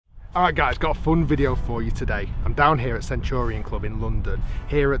Alright guys, got a fun video for you today. I'm down here at Centurion Club in London,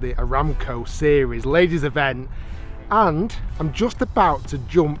 here at the Aramco Series Ladies event, and I'm just about to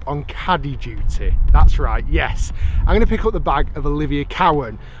jump on caddy duty. That's right, yes. I'm going to pick up the bag of Olivia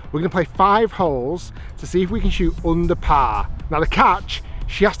Cowan. We're going to play 5 holes to see if we can shoot under par. Now the catch,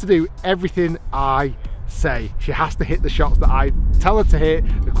 she has to do everything I say. She has to hit the shots that I tell her to hit,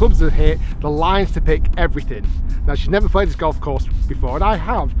 the clubs to hit, the lines to pick, everything. Now she's never played this golf course before and I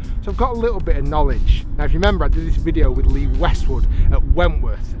have, so I've got a little bit of knowledge. Now if you remember, I did this video with Lee Westwood at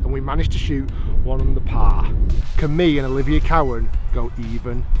Wentworth and we managed to shoot 1 under par. Can me and Olivia Cowan go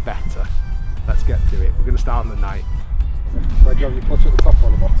even better? Let's get to it. We're going to start on the night. Right, John, you clutch at the top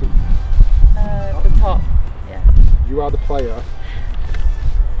or the bottom? The top, yeah. You are the player.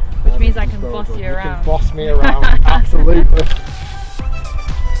 Which means I can boss you around. You can boss me around, absolutely.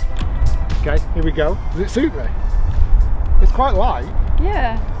 Okay, here we go. Does it suit me? It's quite light.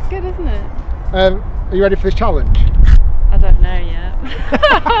 Yeah, it's good, isn't it? Are you ready for this challenge? I don't know yet.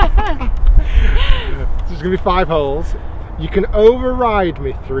 So there's going to be 5 holes. You can override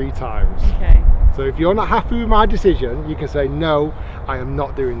me 3 times. Okay. So if you're not happy with my decision, you can say, no, I am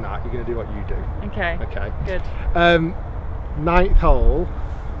not doing that. You're going to do what you do. Okay. Okay. Good. 9th hole.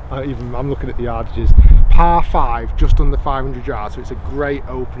 I'm looking at the yardages. Par 5, just under 500 yards, so it's a great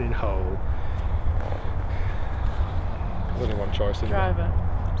opening hole. There's only one choice, isn't Driver. there?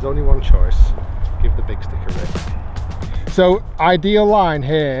 There's only one choice. Give the big stick a rip. So, ideal line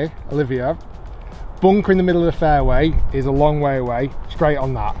here, Olivia. Bunker in the middle of the fairway is a long way away. Straight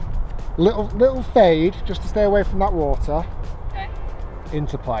on that. Little fade, just to stay away from that water. Okay.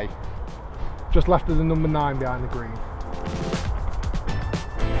 Into play. Just left of the number 9 behind the green.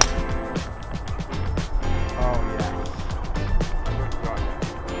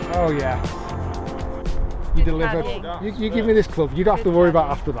 Oh yeah. You delivered. You give me this club. You don't have to worry about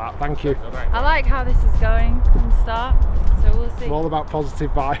after that. Thank you. I like how this is going from the start, so we'll see. It's all about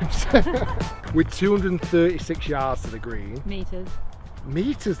positive vibes. With 236 yards to the green. Meters.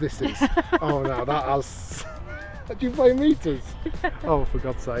 Meters this is? Oh no, that has... Do you play meters? Oh, for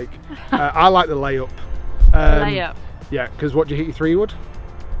God's sake. I like the layup. Layup? Yeah, because what do you hit your 3-wood?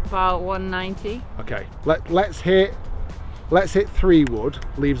 About 190. Okay, let's hit 3-wood,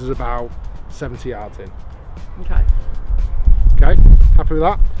 leaves us about 70 yards in. Okay. Okay, happy with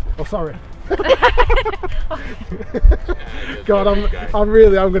that? Oh, sorry. God, I'm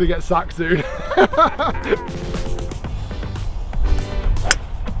going to get sacked soon.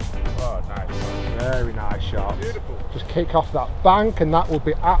 Oh, nice. Very nice shot. Beautiful. Just kick off that bank and that will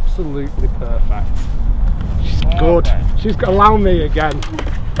be absolutely perfect. She's good. She's allowed me again.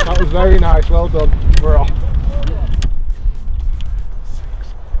 That was very nice. Well done. We're off.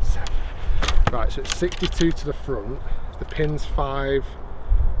 Right, so it's 62 to the front, the pin's 5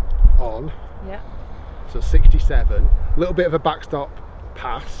 on, yeah. So 67, a little bit of a backstop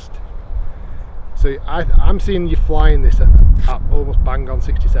past, so I'm seeing you flying this at almost bang on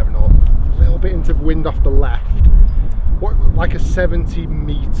 67 or a little bit into wind off the left, what, like a 70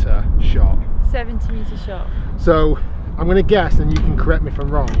 metre shot. 70 metre shot. So I'm going to guess, and you can correct me if I'm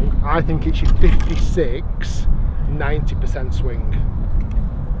wrong, I think it's your 56, 90% swing.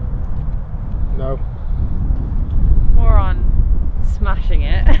 No. More on smashing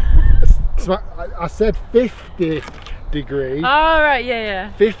it. I said 50 degree. Oh right,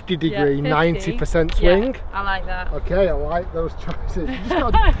 yeah. 50 degree, yeah, 90% swing. Yeah, I like that. Okay, I like those choices.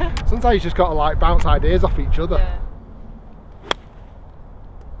 Sometimes you just got to like bounce ideas off each other. Yeah.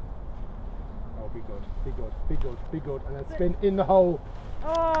 Oh, be good, be good, be good, be good, and then spin in the hole.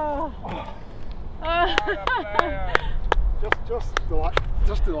 Oh.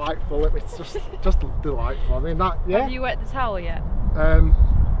 Just delightful. It's just delightful. I mean that. Yeah. Have you wet the towel yet?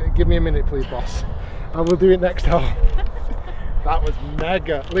 Give me a minute, please, boss. I will do it next hole. That was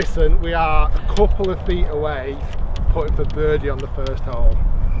mega. Listen, we are a couple of feet away, putting for birdie on the first hole.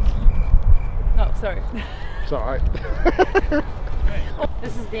 Oh, sorry. It's all right.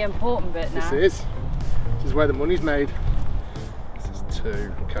 This is the important bit now. This is where the money's made. This is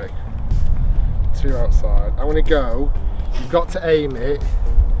 2. Okay. 2 outside. I'm gonna go. You've got to aim it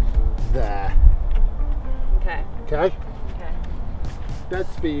there. Okay. Okay? Okay. Dead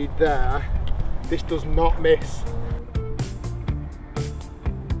speed there. This does not miss.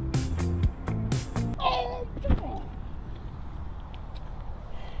 Oh! It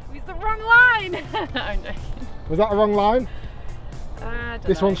was the wrong line! I'm joking. Was that the wrong line? I don't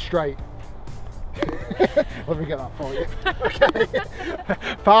This know. one's straight. Let me get that for you.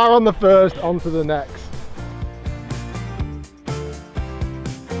 Okay. Par on the first, on to the next.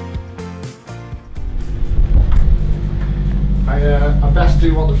 I I best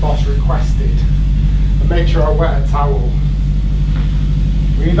do what the boss requested and make sure I wet a towel.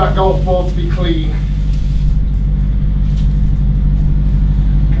 We need that golf ball to be clean.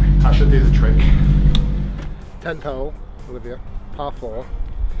 Okay, that should do the trick. 10th hole, Olivia, par 4.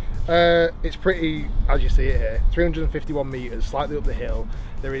 It's pretty, as you see it here, 351 metres, slightly up the hill.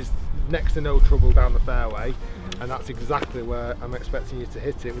 There is next to no trouble down the fairway, and that's exactly where I'm expecting you to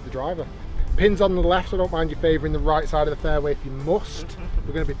hit it with the driver. Pins on the left, I don't mind you favouring the right side of the fairway if you must.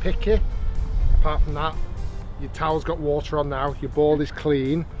 We're going to be picky. Apart from that, your towel's got water on now, your ball is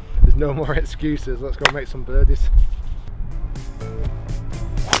clean, there's no more excuses. Let's go make some birdies.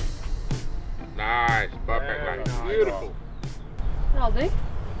 Nice, perfect, nice. Beautiful. That'll do.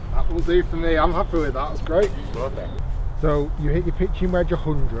 That will do for me, I'm happy with that, that's great. Perfect. So you hit your pitching wedge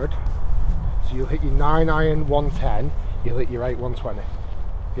 100, so you'll hit your 9 iron 110, you'll hit your 8 120.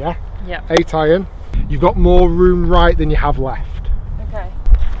 Yeah? Yeah. 8 iron. You've got more room right than you have left. Okay.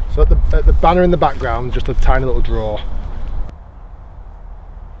 So at the banner in the background, just a tiny little draw.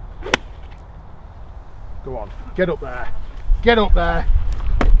 Go on, get up there. Get up there.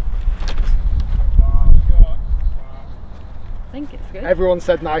 I think it's good. Everyone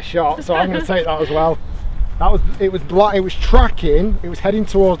said nice shot, so I'm going to take that as well. It was tracking, it was heading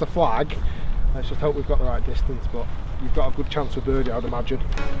towards the flag. Let's just hope we've got the right distance, but you've got a good chance of birdie, I'd imagine. Well,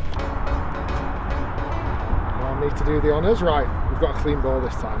 I need to do the honours. Right, we've got a clean ball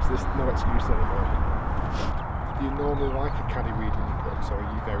this time, so there's no excuse anymore. Do you normally like a caddy reading your books, or do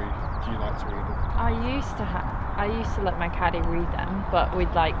you like to read them? I used to let my caddy read them, but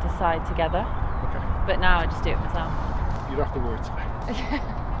we'd like decide together. Okay. But now I just do it myself. You don't have to worry today.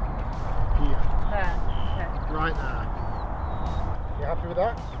 Here. There. Okay. Right there. You happy with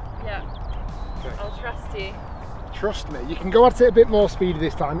that? Yeah. Okay. I'll trust you. Trust me, you can go at it a bit more speedy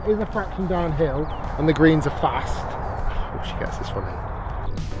this time. It is a fraction downhill and the greens are fast. Hope she gets this one in.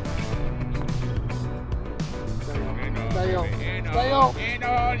 Stay up. Stay up.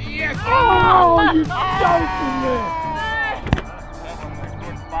 Yes. Oh, you joking me!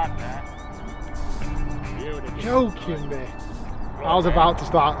 Joking me. I was about to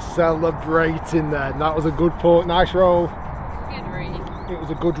start celebrating then. That was a good putt. Nice roll. Good read. It was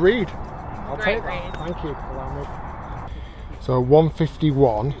a good read. I'll Great take that. read. Thank you. Allow me. So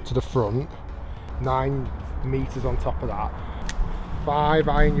 151 to the front, 9 metres on top of that. 5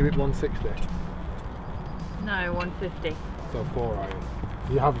 iron, you hit 160. No, 150. So 4 iron.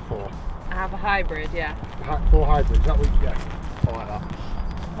 You have a 4. I have a hybrid, yeah. 4 hybrid, is that what you get? I like that.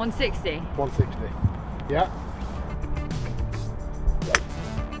 160. 160. Yeah.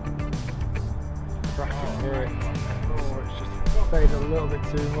 Cracking here. Oh, it's just stayed a little bit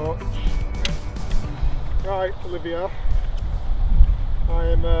too much. Right, Olivia.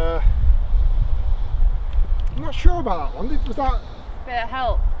 I'm not sure about that one. Was that Bit of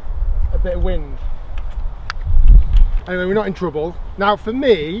help. a bit of wind? Anyway, we're not in trouble. Now for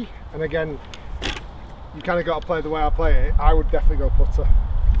me, and again, you kind of got to play the way I play it, I would definitely go putter.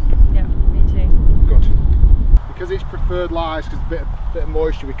 Yeah, me too. Good. Because it's preferred lies, because a bit of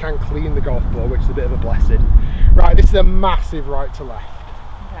moisture, we can clean the golf ball, which is a bit of a blessing. Right, this is a massive right to left.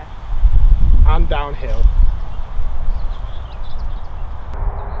 Okay. And downhill.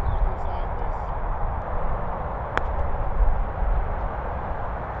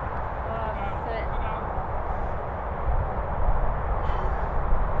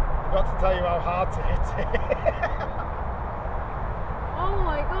 Forgot to tell you how hard to hit it. Oh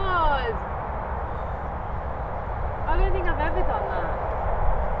my god! I don't think I've ever done that.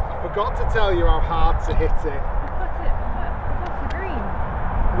 I forgot to tell you how hard to hit it. It's off the green.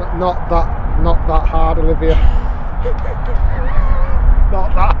 Not that hard, Olivia.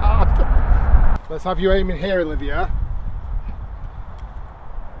 Not that hard. Let's have you aiming here, Olivia.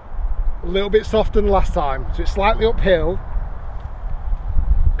 A little bit softer than last time, so it's slightly uphill.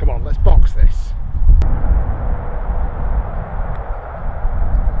 Come on, let's box this.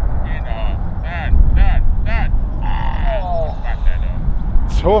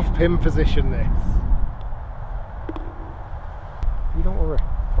 Tough pin position this. You don't worry,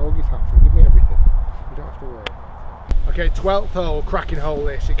 bogey's happy, give me everything. You don't have to worry. Okay, 12th hole, cracking hole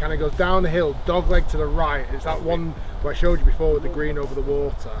this. It kind of goes down the hill, dog leg to the right. It's that one where I showed you before with the green over the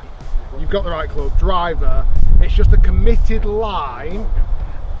water. You've got the right club, driver. It's just a committed line,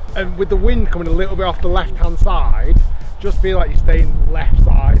 and with the wind coming a little bit off the left hand side, just feel like you're staying left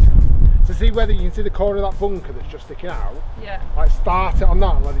side. So see whether you can see the corner of that bunker that's just sticking out? Yeah. Like start it on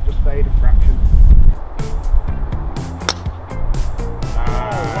that and let it just fade in fractions.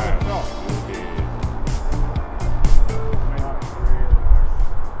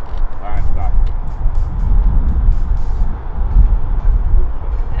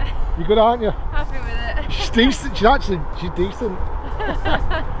 You're good, aren't you? Happy with it. She's decent. She's decent.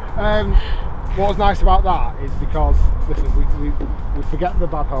 What was nice about that is because, listen, we forget the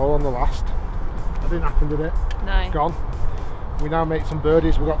bad hole on the last. That didn't happen, did it? No. It's gone. We now make some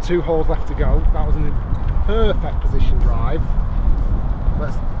birdies. We've got 2 holes left to go. That was a perfect position drive.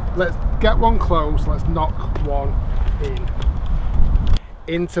 Let's get one close. Let's knock one in.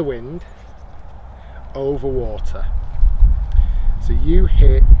 Into wind, over water. So you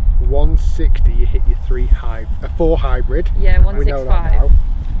hit 160. You hit your 4 hybrid. Yeah, 165. We know that now.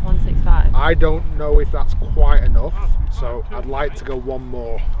 165. I don't know if that's quite enough, so I'd like to go one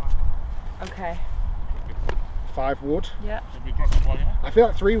more. Okay. 5 wood. Yeah. I feel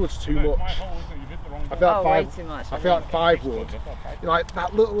like 3 wood's too much. I feel like way too much. I feel like 5 wood. Like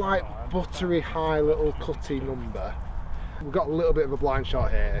that little like buttery high little cutty number. We've got a little bit of a blind shot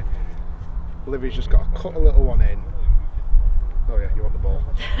here. Olivia's just got to cut a little one in. Oh yeah, you want the ball.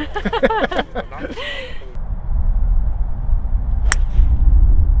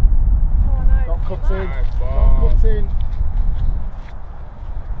 Got cut in. Got cut in.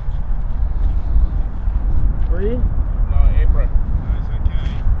 Green? No, apron. That's okay.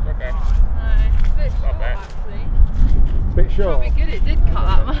 It's okay. No, it's a bit short, bad. actually. Bit short. Probably good it did cut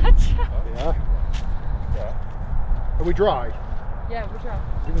that much. Yeah. Yeah. Are we dry? Yeah, we'll try.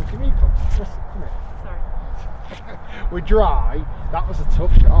 Give me a cup. Just, come here. Sorry. We're dry. That was a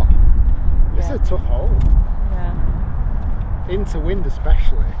tough shot. This is a tough hole. Yeah. Into wind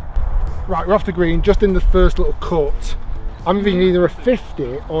especially. Right, we're off the green, just in the first little cut. I'm thinking either a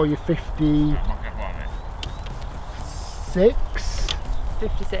 50 or your 56.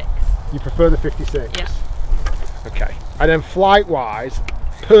 56. You prefer the 56? Yeah. Okay. And then flight wise,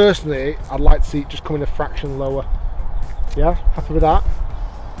 personally, I'd like to see it just coming a fraction lower. Yeah, happy with that?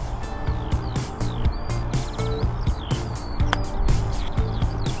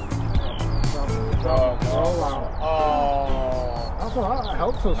 Oh. That's alright, that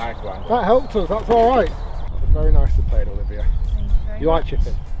helps us. Nice one. That helps us, that's alright. Very nicely played, Olivia. Thank you You like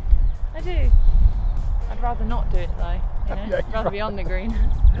chipping? I do. I'd rather not do it though. You know? Yeah, I'd rather be on the green.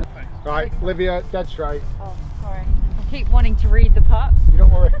 Right, Olivia, dead straight. Oh, sorry. I keep wanting to read the putt. You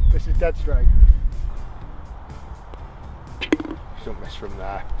don't worry, this is dead straight. Don't miss from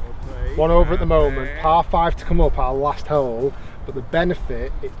there. Okay. One over at the moment, par 5 to come up, our last hole, but the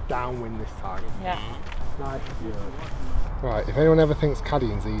benefit, it's downwind this time. Yeah. Nice. Right, if anyone ever thinks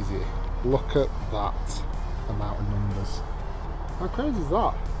caddying's easy, look at that amount of numbers. How crazy is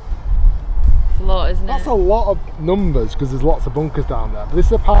that? It's a lot, isn't it? That's a lot of numbers because there's lots of bunkers down there. But this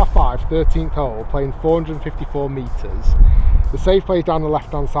is a par 5, 13th hole, playing 454 metres. The safe play is down the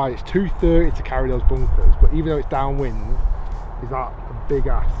left hand side. It's 230 to carry those bunkers, but even though it's downwind, is that a big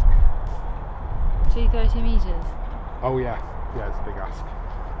ask? 230 metres. Oh yeah, it's a big ask.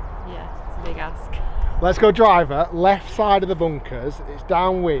 Yeah, it's a big ask. Let's go driver, left side of the bunkers, it's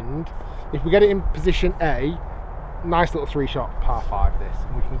downwind. If we get it in position A, nice little 3-shot par 5 this,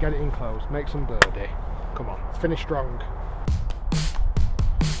 and we can get it in close, make some birdie. Come on, let's finish strong.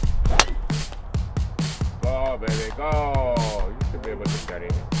 Go, baby, go. You should be able to get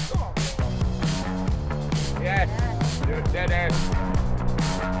it. Yes, you did it.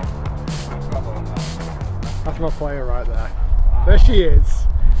 That's my player right there. There she is.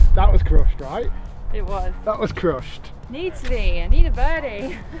 That was crushed, right? It was. That was crushed. Needs to be. I need a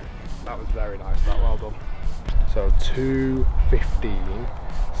birdie. That was very nice, that, well done. So 215,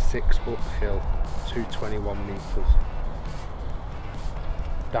 6 uphill, 221 metres.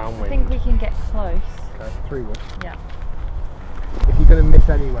 Downwind. I think we can get close. Okay, 3 wood. Yeah. If you're going to miss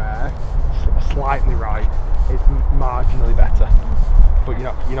anywhere, slightly right is marginally better, but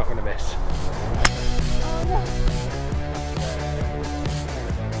you're not going to miss.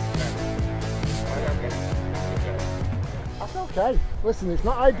 That's okay. Listen, it's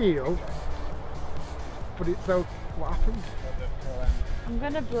not ideal, but it's so. What happened? I'm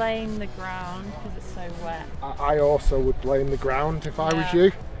going to blame the ground because it's so wet. I also would blame the ground if I was Yeah.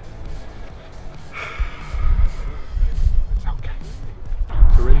 you. It's okay.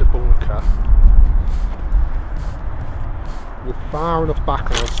 So we're in the bunker. We're far enough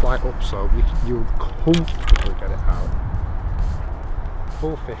back on a slight upslope, you'll comfortably get it out.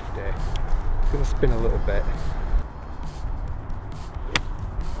 Full 50. It's going to spin a little bit.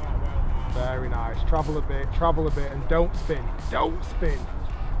 Very nice. Travel a bit, and don't spin. Don't spin.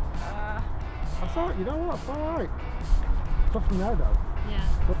 That's alright, you know what? That's alright. Tough from there though. Yeah.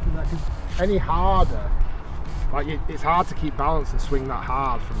 Tough from there, 'cause any harder, like it's hard to keep balance and swing that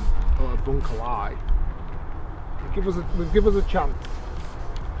hard from a bunker lie. Give us a chance.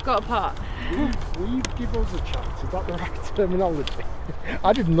 Got a putt. Will you give us a chance? Is that the right terminology?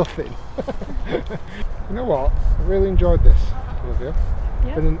 I did nothing. You know what? I really enjoyed this, Olivia.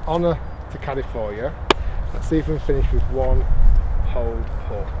 Yeah. Been an honour to caddy for you. Let's see if we can finish with one hole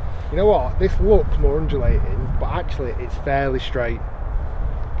putt. You know what? This looks more undulating, but actually it's fairly straight.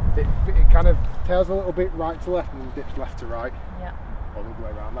 It kind of tails a little bit right to left and then dips left to right. Yeah. Or the other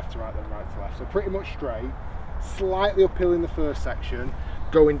way around, left to right, then right to left. So pretty much straight. Slightly uphill in the first section,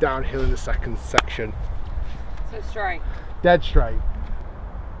 going downhill in the second section. So straight. Dead straight.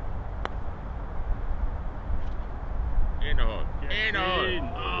 In on. In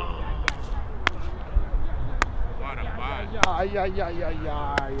on. Oh. What a bad. Yeah.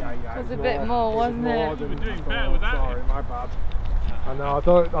 It was a bit more, wasn't it? More than doing I better thought. with that. Sorry, my bad. I know, I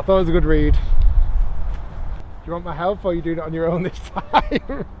thought it was a good read. Do you want my help or are you doing it on your own this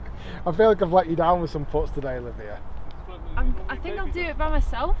time? I feel like I've let you down with some putts today, Olivia. I think I'll do it by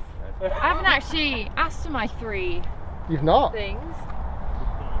myself. I haven't actually asked for my 3 You've not? things.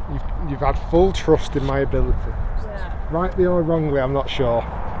 You've had full trust in my ability. Yeah. Rightly or wrongly, I'm not sure.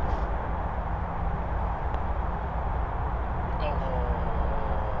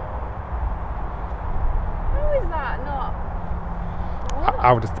 How is that not? What?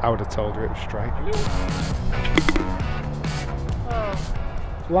 I would have told her it was straight. Oh.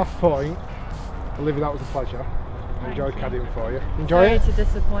 Last point. Olivia, that was a pleasure. I enjoyed caddying for you. Enjoy Sorry it? to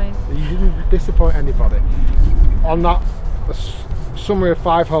disappoint. You didn't disappoint anybody. On that summary of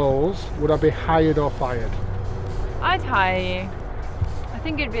 5 holes, would I be hired or fired? I'd hire you. I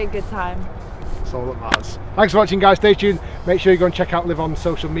think it'd be a good time. That's all that matters. Thanks for watching, guys. Stay tuned. Make sure you go and check out Liv on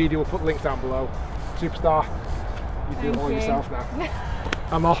social media. We'll put links down below. Superstar. You do it all yourself now.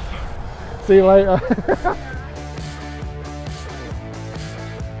 I'm off. See you later.